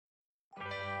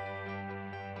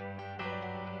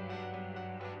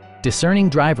Discerning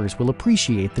drivers will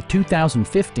appreciate the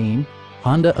 2015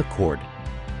 Honda Accord.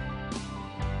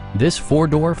 This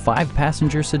four-door,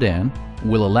 five-passenger sedan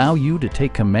will allow you to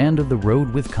take command of the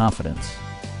road with confidence.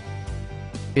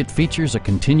 It features a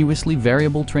continuously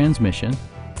variable transmission,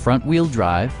 front-wheel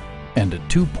drive, and a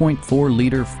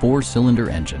 2.4-liter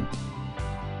four-cylinder engine.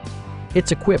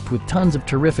 It's equipped with tons of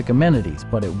terrific amenities,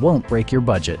 but it won't break your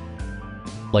budget.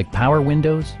 Like power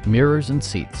windows, mirrors and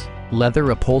seats, leather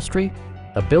upholstery,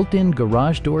 a built-in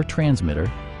garage door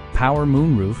transmitter, power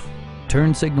moonroof,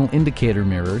 turn signal indicator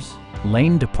mirrors,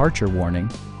 lane departure warning,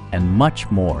 and much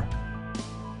more.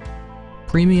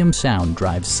 Premium sound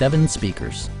drives 7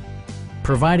 speakers,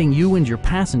 providing you and your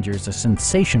passengers a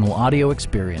sensational audio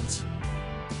experience.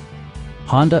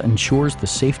 Honda ensures the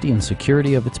safety and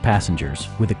security of its passengers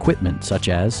with equipment such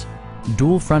as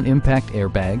dual front impact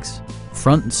airbags,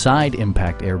 front and side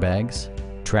impact airbags,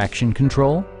 traction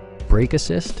control, brake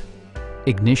assist,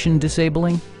 ignition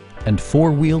disabling, and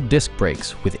four-wheel disc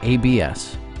brakes with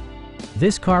ABS.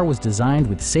 This car was designed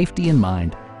with safety in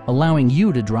mind, allowing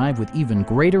you to drive with even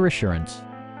greater assurance.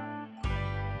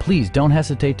 Please don't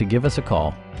hesitate to give us a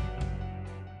call.